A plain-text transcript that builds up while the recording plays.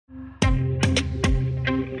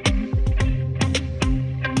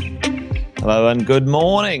Hello and good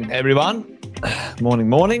morning, everyone. Morning.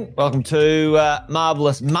 Welcome to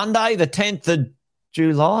Marvellous Monday, the 10th of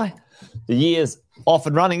July. The year's off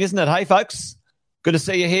and running, isn't it? Hey, folks. Good to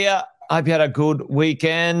see you here. Hope you had a good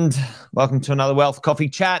weekend. Welcome to another Wealth Coffee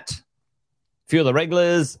Chat. A few of the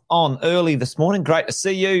regulars on early this morning. Great to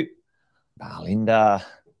see you. Linda,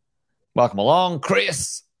 welcome along.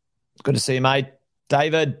 Chris, good to see you, mate.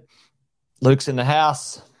 David, Luke's in the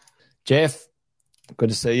house. Jeff, good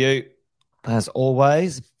to see you. As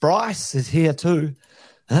always, Bryce is here too.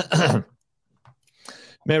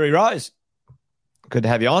 Mary Rose, good to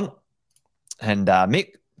have you on. And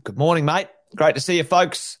Mick, good morning, mate. Great to see you,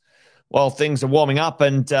 folks. Well, things are warming up,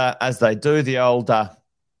 and as they do, the old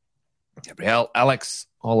Gabrielle, Alex,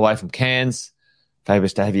 all the way from Cairns.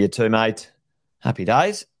 Fabulous to have you too, mate. Happy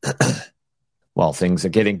days. Well, things are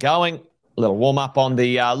getting going. A little warm-up on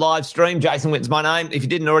the live stream. Jason Witten's my name. If you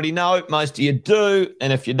didn't already know, most of you do.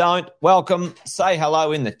 And if you don't, welcome. Say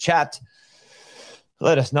hello in the chat.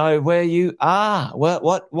 Let us know where you are. Where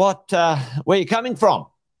you're coming from.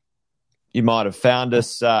 You might have found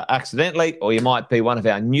us accidentally, or you might be one of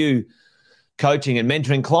our new coaching and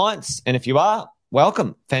mentoring clients. And if you are,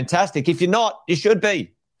 welcome. Fantastic. If you're not, you should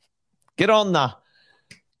be. Get on the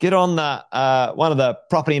one of the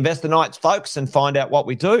Property Investor Nights, folks, and find out what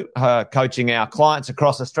we do, coaching our clients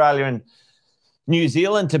across Australia and New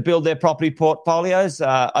Zealand to build their property portfolios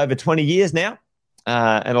over 20 years now.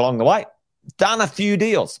 And along the way, done a few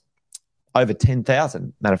deals, over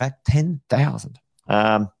 10,000. Matter of fact, 10,000.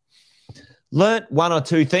 Learnt one or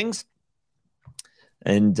two things,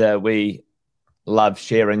 and we love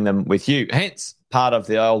sharing them with you. Hence, part of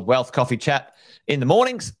the old Wealth Coffee Chat in the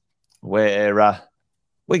mornings, where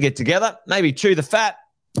we get together, maybe chew the fat,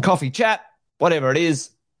 coffee chat, whatever it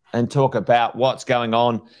is, and talk about what's going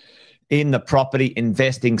on in the property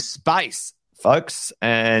investing space, folks,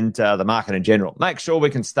 and the market in general. Make sure we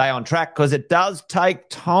can stay on track because it does take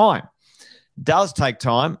time. It does take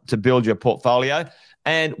time to build your portfolio.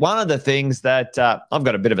 And one of the things that I've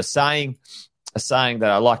got a bit of a saying that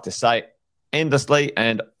I like to say endlessly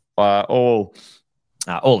and all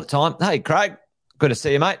the time. Hey, Craig, good to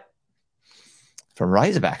see you, mate. From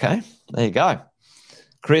Razorback, eh? There you go.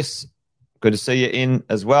 Chris, good to see you in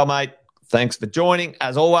as well, mate. Thanks for joining,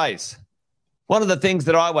 as always. One of the things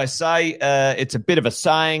that I always say, it's a bit of a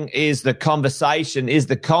saying, is the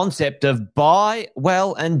concept of buy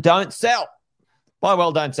well and don't sell. Buy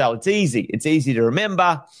well, don't sell. It's easy. It's easy to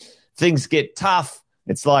remember. Things get tough.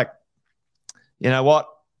 It's like, you know what?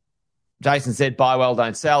 Jason said, buy well,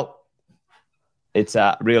 don't sell. It's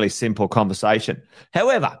a really simple conversation.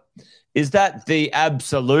 However, is that the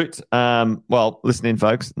absolute? Well, listen in,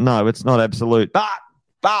 folks. No, it's not absolute. But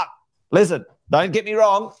listen, don't get me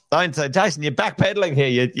wrong. Don't say, Jason, you're backpedaling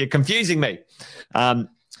here. You're confusing me.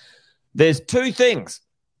 There's two things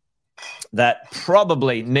that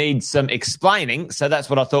probably need some explaining. So that's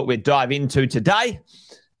what I thought we'd dive into today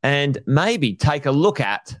and maybe take a look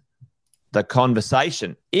at the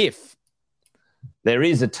conversation. If there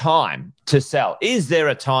is a time to sell, is there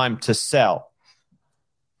a time to sell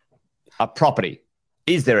a property?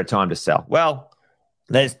 Is there a time to sell? Well,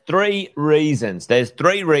 there's three reasons.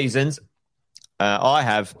 I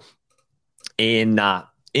have in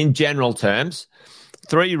general terms.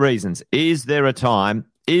 Three reasons. Is there a time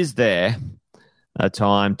to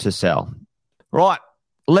sell? Right.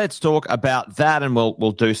 Let's talk about that, and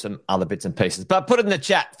we'll do some other bits and pieces. But put it in the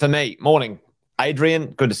chat for me. Morning,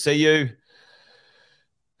 Adrian. Good to see you.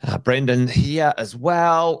 Brendan here as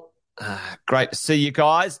well. Great to see you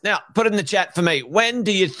guys. Now, put it in the chat for me. When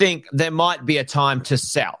do you think there might be a time to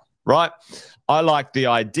sell, right? I like the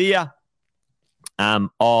idea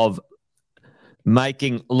of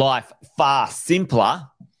making life far simpler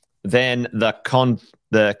than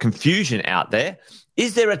the confusion out there.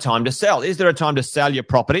 Is there a time to sell? Is there a time to sell your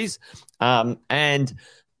properties? And,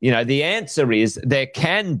 you know, the answer is there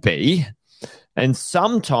can be. And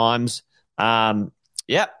sometimes, okay.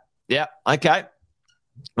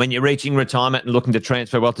 When you're reaching retirement and looking to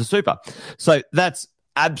transfer wealth to super. So that's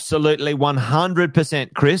absolutely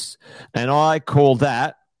 100%, Chris. And I call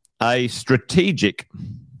that a strategic.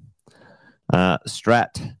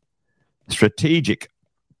 Strategic.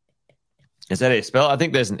 Is that how you spell it? I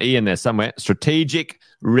think there's an E in there somewhere. Strategic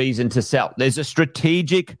reason to sell. There's a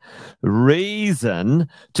strategic reason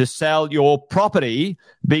to sell your property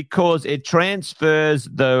because it transfers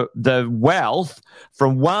the wealth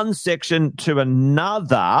from one section to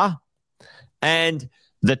another, and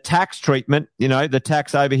the tax treatment, you know, the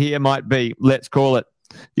tax over here might be, let's call it,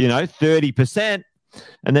 30%,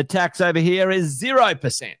 and the tax over here is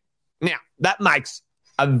 0%. Now, that makes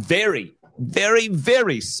a very, very,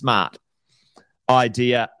 very smart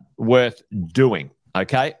idea worth doing.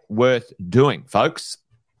 Okay, worth doing, folks.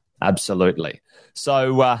 Absolutely.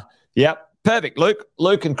 So, perfect.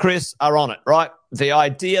 Luke and Chris are on it, right? The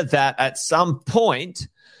idea that at some point,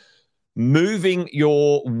 moving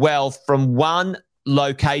your wealth from one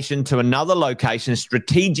location to another location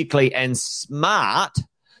strategically and smart,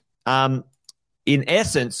 in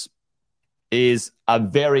essence, is a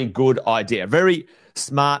very good idea. Very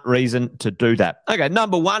smart reason to do that. Okay,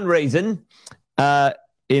 number one reason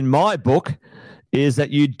in my book is that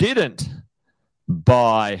you didn't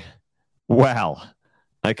buy well.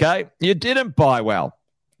 Okay? You didn't buy well.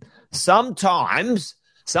 Sometimes,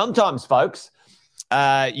 folks,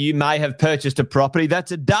 you may have purchased a property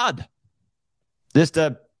that's a dud. Just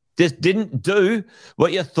didn't do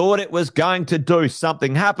what you thought it was going to do.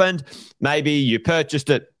 Something happened. Maybe you purchased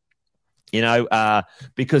it,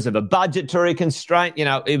 because of a budgetary constraint.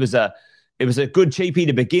 It was a good cheapie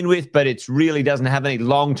to begin with, but it really doesn't have any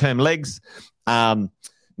long-term legs.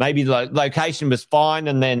 Maybe the location was fine,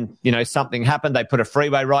 and then something happened. They put a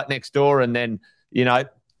freeway right next door, and then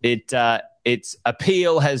its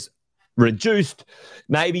appeal has reduced.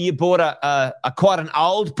 Maybe you bought a quite an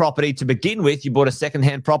old property to begin with. You bought a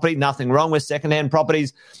secondhand property. Nothing wrong with secondhand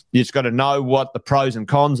properties. You just got to know what the pros and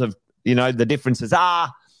cons of the differences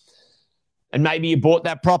are. And maybe you bought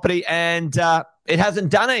that property and it hasn't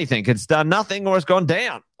done anything. It's done nothing, or it's gone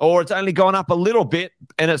down, or it's only gone up a little bit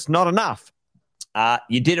and it's not enough.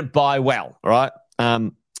 You didn't buy well, right?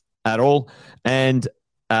 At all. And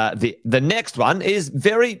the next one is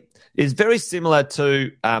very similar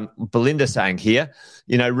to Belinda saying here,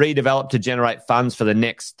 redevelop to generate funds for the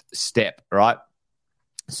next step, right?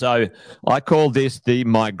 So I call this the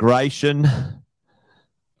migration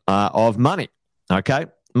of money, okay?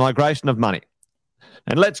 Migration of money.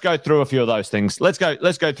 And let's go through a few of those things. Let's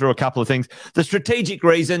go through a couple of things. The strategic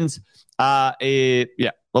reasons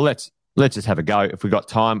let's just have a go. If we got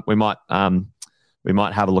time, we might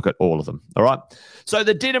have a look at all of them. All right. So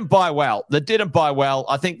the didn't buy well,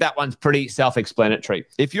 I think that one's pretty self-explanatory.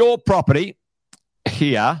 If your property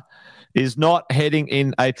here is not heading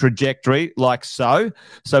in a trajectory like so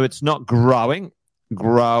it's not growing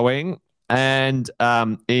and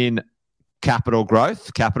in capital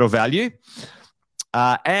growth, capital value,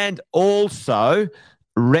 and also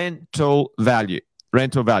rental value.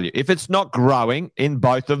 If it's not growing in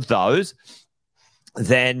both of those,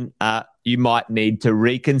 then you might need to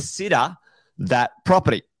reconsider that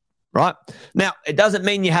property, right? Now, it doesn't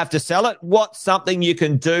mean you have to sell it. What's something you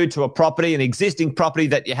can do to a property, an existing property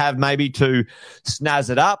that you have, maybe to snazz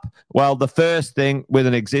it up? Well, the first thing with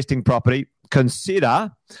an existing property,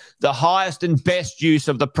 consider the highest and best use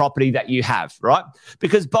of the property that you have, right?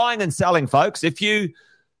 Because buying and selling, folks, if you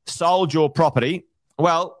sold your property,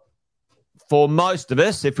 well, for most of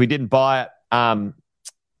us, if we didn't buy it,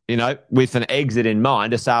 with an exit in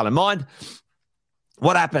mind, a sale in mind,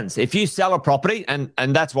 what happens? If you sell a property, and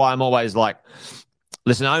that's why I'm always like,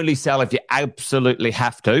 listen, only sell if you absolutely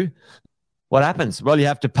have to. What happens? Well, you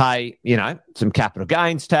have to pay, some capital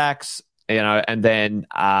gains tax, and then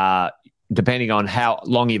depending on how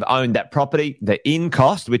long you've owned that property, the in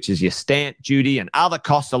cost, which is your stamp duty and other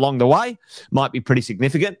costs along the way, might be pretty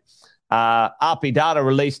significant. RP Data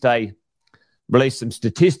released some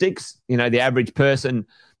statistics. The average person,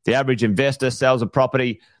 the average investor sells a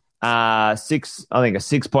property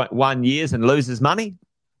 6.1 years and loses money.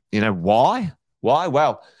 Why?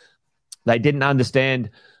 Well, they didn't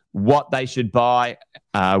understand what they should buy,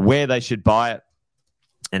 where they should buy it,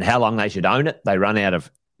 and how long they should own it. They run out of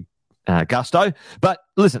gusto. But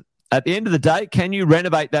listen, at the end of the day, can you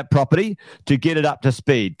renovate that property to get it up to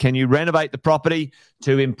speed? Can you renovate the property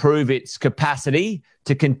to improve its capacity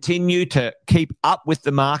to continue to keep up with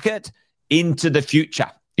the market into the future?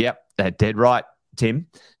 Yep, dead right, Tim.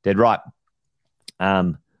 Dead right.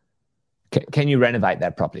 Can you renovate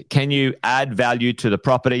that property? Can you add value to the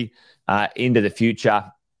property into the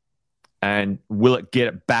future? And will it get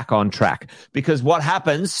it back on track? Because what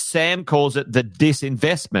happens, Sam calls it the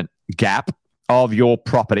disinvestment gap of your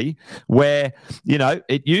property, where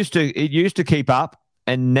it used to keep up,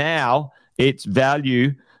 and now its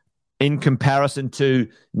value in comparison to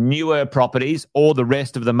newer properties or the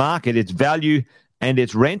rest of the market, its value and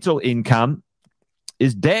its rental income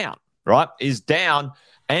is down, right? Is down.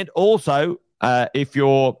 And also, if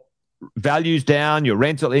your value's down, your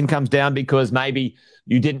rental income's down because maybe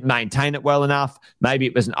you didn't maintain it well enough. Maybe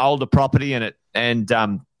it was an older property and it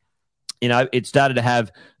started to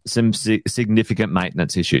have some significant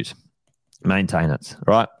maintenance issues. Maintenance,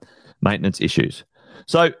 right? Maintenance issues.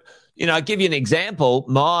 So, I'll give you an example.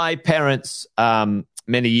 My parents,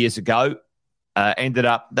 many years ago, ended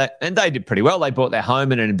up, and they did pretty well. They bought their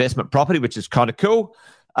home in an investment property, which is kind of cool.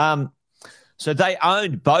 So they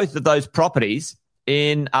owned both of those properties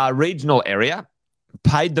in a regional area,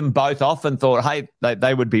 paid them both off and thought, hey,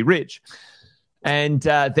 they would be rich. And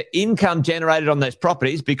the income generated on those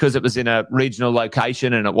properties, because it was in a regional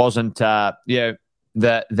location and it wasn't,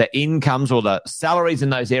 the incomes or the salaries in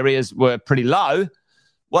those areas were pretty low.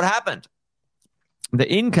 What happened? The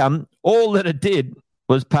income, all that it did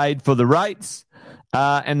was paid for the rates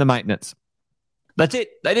and the maintenance. That's it.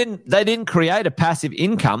 They didn't create a passive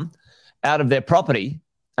income out of their property.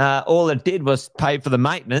 All it did was pay for the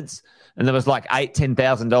maintenance, and there was like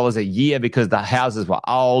 $8,000-$10,000 a year because the houses were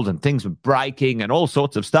old and things were breaking and all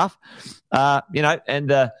sorts of stuff. And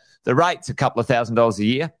the rate's a couple of $1,000s a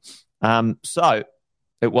year. So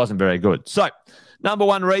it wasn't very good. So number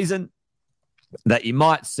one reason that you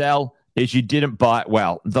might sell is you didn't buy it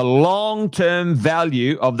well. The long-term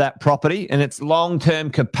value of that property and its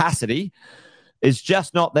long-term capacity is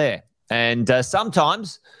just not there. And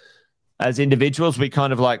sometimes as individuals, we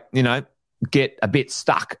kind of get a bit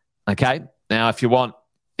stuck. Okay. Now, if you want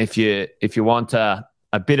a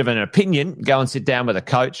bit of an opinion, go and sit down with a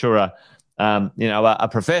coach or a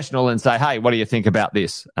professional and say, hey, what do you think about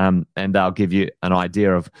this? And they'll give you an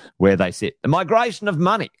idea of where they sit. The migration of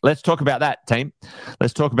money. Let's talk about that, team.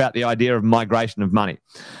 Let's talk about the idea of migration of money.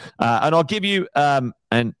 And I'll give you,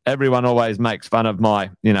 and everyone always makes fun of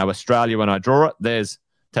my, Australia when I draw it. There's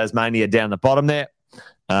Tasmania down the bottom there.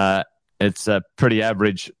 It's a pretty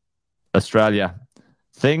average Australia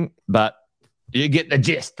thing, but you get the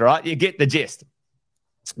gist, right? You get the gist.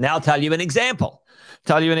 Now I'll tell you an example.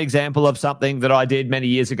 Of something that I did many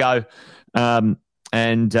years ago. I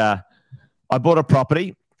bought a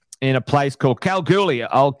property in a place called Kalgoorlie,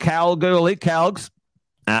 Calgs,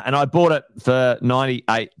 and I bought it for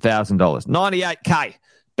 $98,000, $98K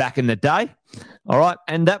back in the day. All right.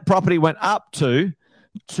 And that property went up to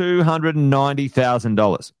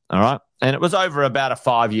 $290,000. All right. And it was over about a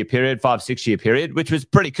 6-year period, which was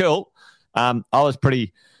pretty cool. I was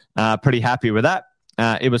pretty happy with that.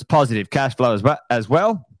 It was positive cash flow as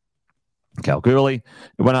well. Kalgoorlie,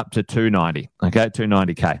 it went up to 290. Okay,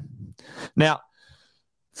 290K. Now,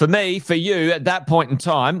 for me, for you, at that point in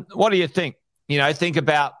time, what do you think? Think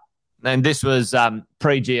about, and this was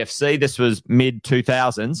pre-GFC, this was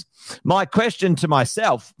mid-2000s. My question to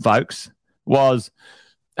myself, folks, was,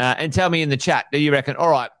 and tell me in the chat, do you reckon, all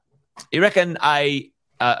right, you reckon a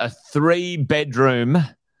 3-bedroom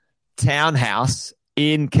townhouse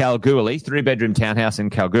in Kalgoorlie, 3-bedroom townhouse in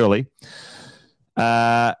Kalgoorlie,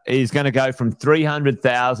 is going to go from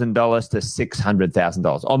 $300,000 to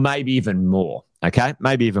 $600,000, or maybe even more. Okay,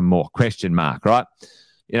 maybe even more. Question mark, right?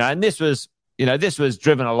 And this was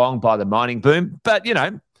driven along by the mining boom. But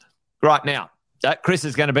right now, Chris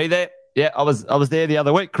is going to be there. Yeah, I was there the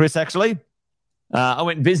other week, Chris. Actually, I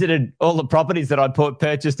went and visited all the properties that I'd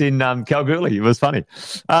purchased in Kalgoorlie. It was funny.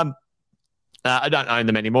 I don't own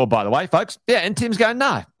them anymore, by the way, folks. Yeah, and Tim's going,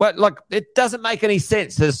 no. Well, it doesn't make any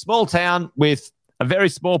sense. There's a small town with a very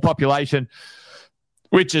small population,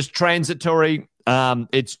 which is transitory.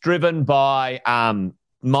 It's driven by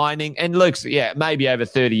mining. And Luke's, maybe over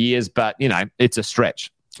 30 years, but, it's a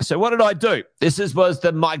stretch. So what did I do? This was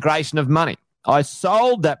the migration of money. I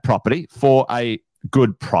sold that property for a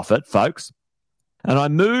good profit, folks, and I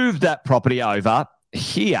moved that property over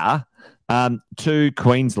here to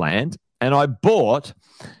Queensland. And I bought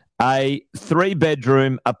a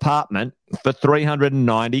 3-bedroom apartment for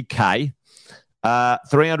 $390K,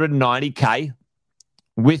 $390K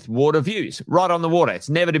with water views right on the water. It's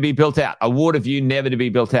never to be built out. A water view never to be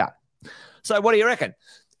built out. So what do you reckon?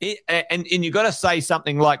 And you've got to say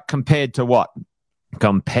something like compared to what?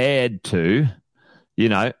 Compared to,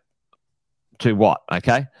 to what?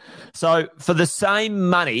 Okay. So for the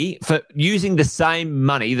same money, for using the same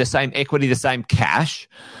money, the same equity, the same cash,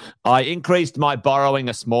 I increased my borrowing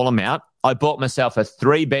a small amount. I bought myself a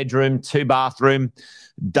 3-bedroom, 2-bathroom,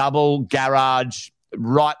 double garage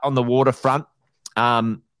right on the waterfront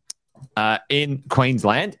in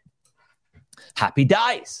Queensland. Happy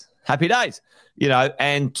days.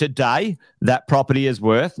 And today that property is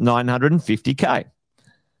worth $950K.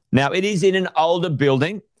 Now, it is in an older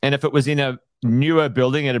building, and if it was in a newer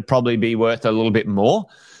building, it'd probably be worth a little bit more.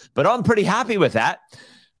 But I'm pretty happy with that.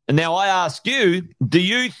 And now I ask you, do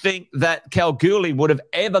you think that Kalgoorlie would have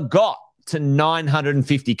ever got to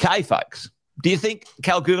 $950K, folks? Do you think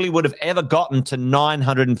Kalgoorlie would have ever gotten to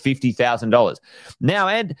 $950,000? Now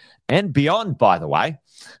and beyond, by the way,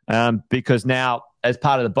 because now as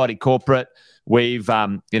part of the Body Corporate, we've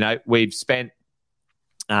spent,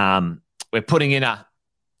 we're putting in a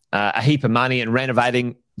heap of money and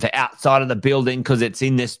renovating the outside of the building because it's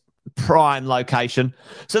in this prime location.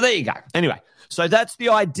 So there you go. Anyway, so that's the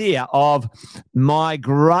idea of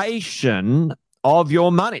migration of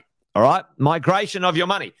your money. All right, migration of your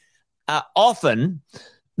money. Often,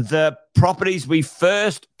 the properties we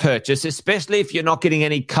first purchase, especially if you're not getting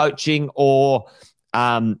any coaching or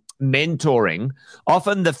mentoring,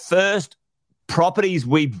 often the first properties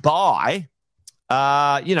we buy,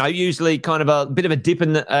 usually kind of a bit of a dip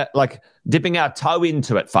in the, like dipping our toe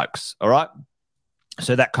into it, folks. All right.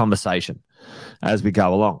 So that conversation as we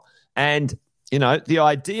go along. And, the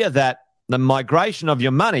idea that the migration of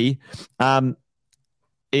your money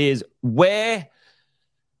is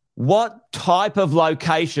what type of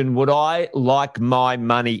location would I like my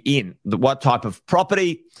money in? What type of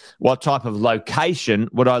property, what type of location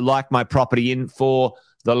would I like my property in for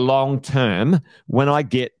the long term when I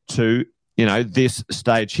get to, this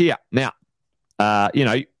stage here? Now,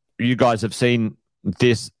 you guys have seen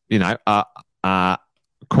this,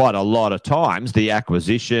 quite a lot of times, the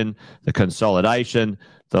acquisition, the consolidation,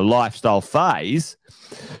 the lifestyle phase,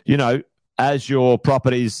 as your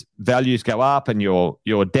property's values go up and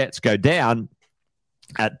your debts go down,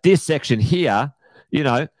 at this section here,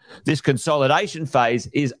 this consolidation phase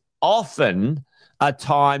is often a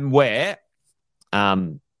time where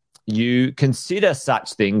you consider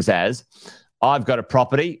such things as, I've got a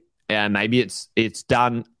property, and maybe it's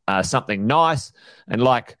done something nice, and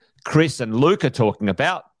like Chris and Luke are talking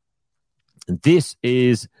about, this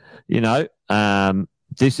is,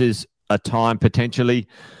 this is a time potentially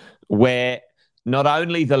where not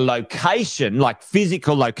only the location, like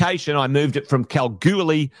physical location, I moved it from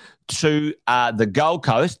Kalgoorlie to the Gold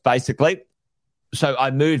Coast, basically. So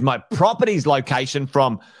I moved my property's location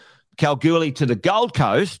from Kalgoorlie to the Gold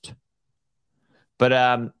Coast.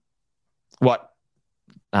 But what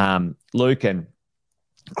Luke and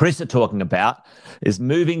Chris are talking about is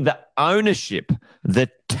moving the ownership, the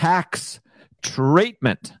tax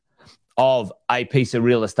treatment of a piece of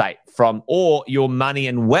real estate or your money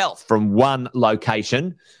and wealth from one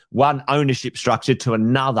location, one ownership structure to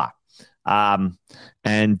another. And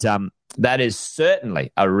that is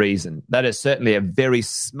certainly a reason. That is certainly a very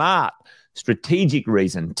smart, strategic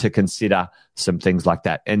reason to consider some things like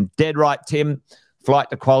that. And dead right, Tim, flight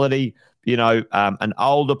to quality, an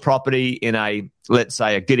older property in let's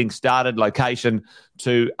say, a getting started location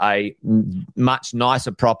to a much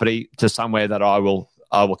nicer property to somewhere that I will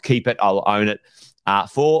keep it, I'll own it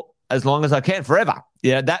for as long as I can, forever.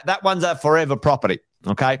 That one's a forever property,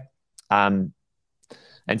 okay? And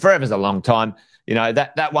forever's a long time.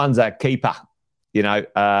 That one's a keeper,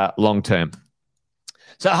 long term.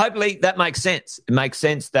 So hopefully that makes sense. It makes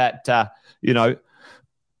sense that,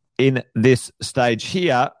 in this stage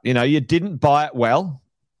here, you didn't buy it well.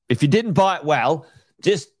 If you didn't buy it well,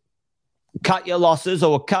 just cut your losses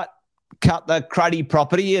or cut the cruddy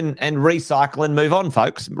property and recycle and move on,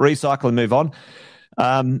 folks. Recycle and move on.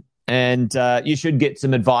 And you should get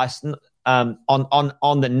some advice on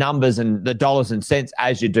the numbers and the dollars and cents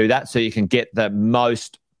as you do that, so you can get the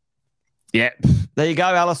most. Yeah, there you go,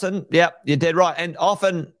 Alison. Yep, you're dead right. And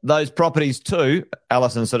often those properties too,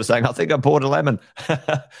 Alison's sort of saying, I think I bought a lemon.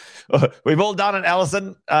 We've all done it,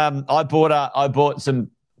 Alison. I bought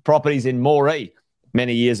some properties in Moree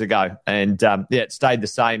many years ago, and it stayed the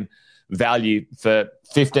same value for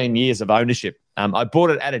 15 years of ownership. I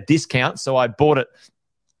bought it at a discount, so I bought it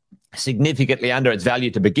significantly under its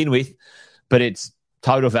value to begin with, but its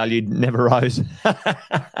total value never rose.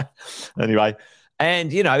 Anyway.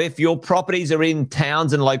 And, if your properties are in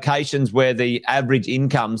towns and locations where the average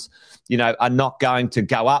incomes, are not going to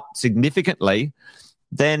go up significantly,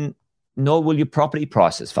 then nor will your property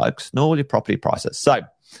prices, folks, nor will your property prices. So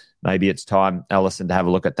maybe it's time, Alison, to have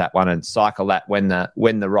a look at that one and cycle that when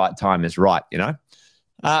the right time is right,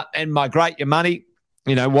 and migrate your money.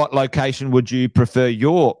 What location would you prefer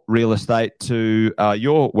your real estate to,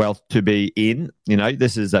 your wealth to be in?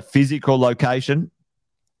 This is a physical location.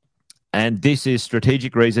 And this is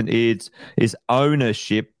strategic reason is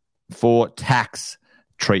ownership for tax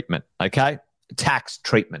treatment, okay? Tax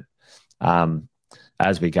treatment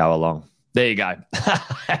as we go along. There you go.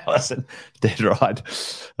 Listen, dead right.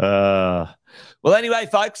 Well, anyway,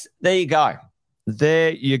 folks, there you go.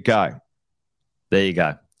 There you go. There you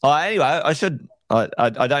go. Anyway,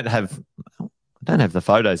 I don't have the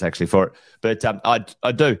photos actually for it, but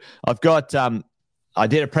I do. I've got. I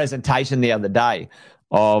did a presentation the other day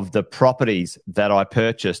of the properties that I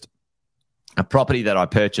purchased, a property that I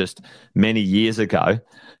purchased many years ago.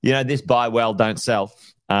 This buy well, don't sell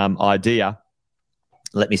idea.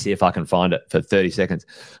 Let me see if I can find it for 30 seconds.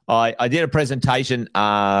 I did a presentation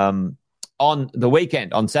of on the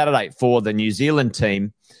weekend, on Saturday, for the New Zealand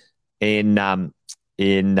team in our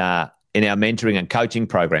mentoring and coaching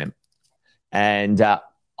program. And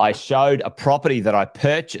I showed a property that I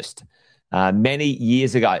purchased many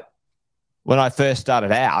years ago. When I first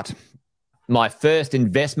started out, my first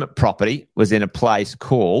investment property was in a place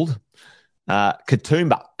called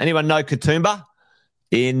Katoomba. Anyone know Katoomba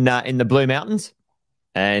in the Blue Mountains?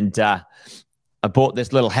 And I bought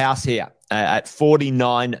this little house here at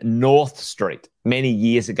 49 North Street many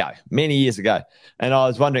years ago. And I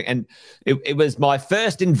was wondering, and it was my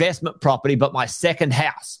first investment property, but my second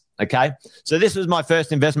house, okay? So this was my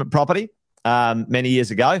first investment property many years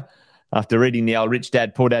ago after reading the old Rich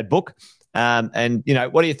Dad, Poor Dad book. And, you know,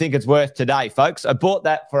 what do you think it's worth today, folks? I bought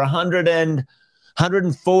that for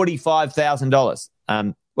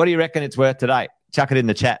 $145,000. What do you reckon it's worth today? Chuck it in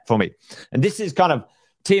the chat for me. And this is kind of,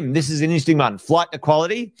 Tim, this is an interesting one. Flight to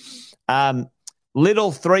quality.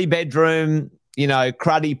 Little 3-bedroom, you know,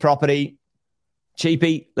 cruddy property. Cheap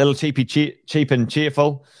and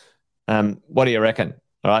cheerful. What do you reckon?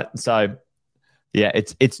 All right. So, yeah,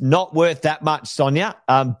 it's not worth that much, Sonia.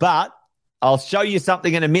 But I'll show you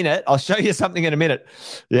something in a minute.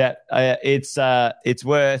 Yeah, it's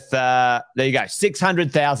worth, there you go,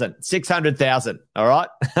 600,000. All right.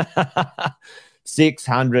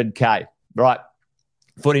 600K. Right.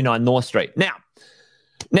 49 North Street. Now,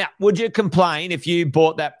 would you complain if you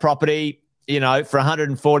bought that property, you know, for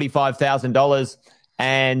 $145,000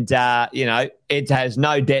 and, you know, it has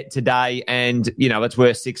no debt today and, you know, it's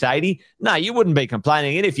worth 680? No, you wouldn't be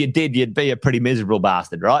complaining. And if you did, you'd be a pretty miserable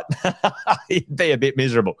bastard, right? You'd be a bit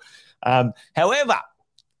miserable. However,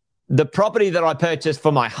 the property that I purchased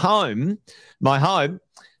for my home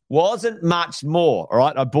wasn't much more, all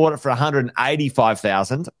right? I bought it for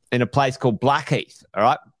 $185,000 in a place called Blackheath, all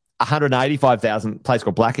right? $185,000, place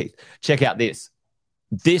called Blackheath. Check out this.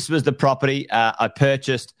 This was the property I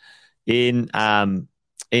purchased in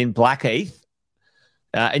Blackheath.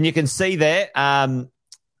 And you can see there,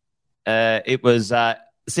 it was,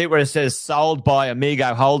 see where it says sold by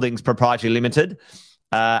Amigo Holdings Proprietary Limited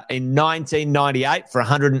in 1998 for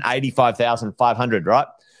 $185,500, right?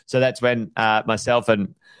 So that's when myself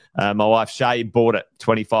and my wife Shay bought it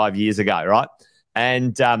 25 years ago, right?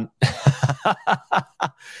 And and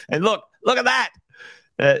look at that.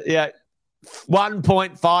 Yeah.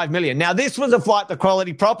 1.5 million. Now, this was a flight to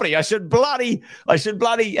quality property. I should bloody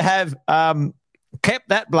have kept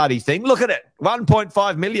that bloody thing. Look at it.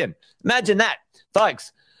 1.5 million. Imagine that,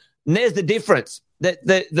 folks. And there's the difference.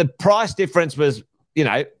 The price difference was, you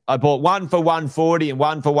know, I bought one for 140 and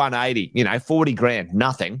one for 180, you know, 40 grand,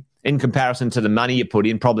 nothing in comparison to the money you put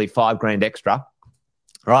in, probably 5 grand extra.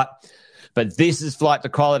 Right? But this is flight to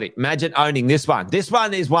quality. Imagine owning this one. This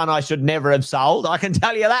one is one I should never have sold. I can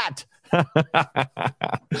tell you that.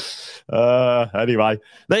 Anyway,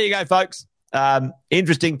 there you go, folks.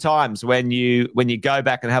 Interesting times when you go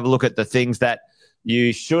back and have a look at the things that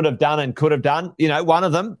you should have done and could have done. You know, one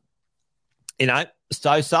of them, you know,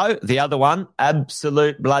 so. The other one,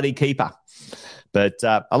 absolute bloody keeper. But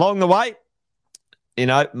along the way, you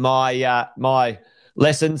know, my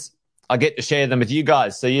lessons, I get to share them with you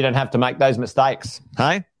guys so you don't have to make those mistakes.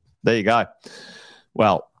 Hey, there you go.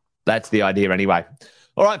 Well, that's the idea anyway.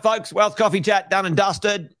 All right, folks, Wealth Coffee Chat done and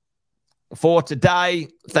dusted for today.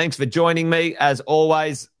 Thanks for joining me. As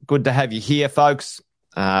always, good to have you here, folks.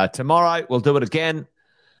 Tomorrow, we'll do it again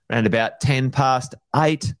around about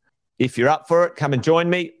 8:10. If you're up for it, come and join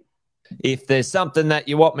me. If there's something that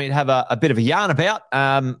you want me to have a bit of a yarn about,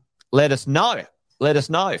 let us know. Let us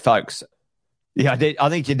know, folks. Yeah, I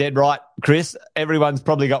think you're dead right, Chris. Everyone's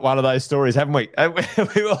probably got one of those stories, haven't we?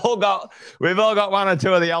 We've all got one or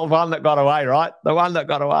two of the old one that got away, right? The one that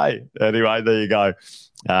got away. Anyway, there you go.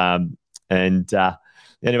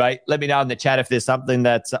 Anyway, let me know in the chat if there's something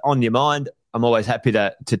that's on your mind. I'm always happy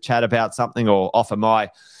to chat about something or offer my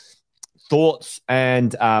thoughts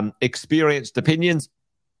and experienced opinions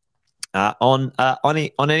on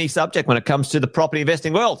any subject when it comes to the property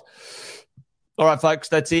investing world. All right, folks,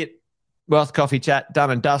 that's it. Wealth Coffee Chat done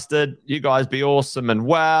and dusted. You guys be awesome and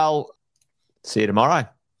well. See you tomorrow.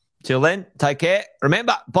 Till then, take care.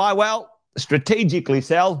 Remember, buy well, strategically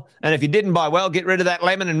sell. And if you didn't buy well, get rid of that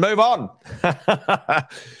lemon and move on.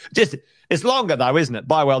 It's longer though, isn't it?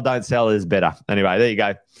 Buy well, don't sell is better. Anyway, there you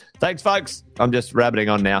go. Thanks, folks. I'm just rabbiting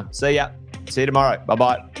on now. See ya. See you tomorrow.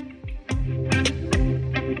 Bye-bye.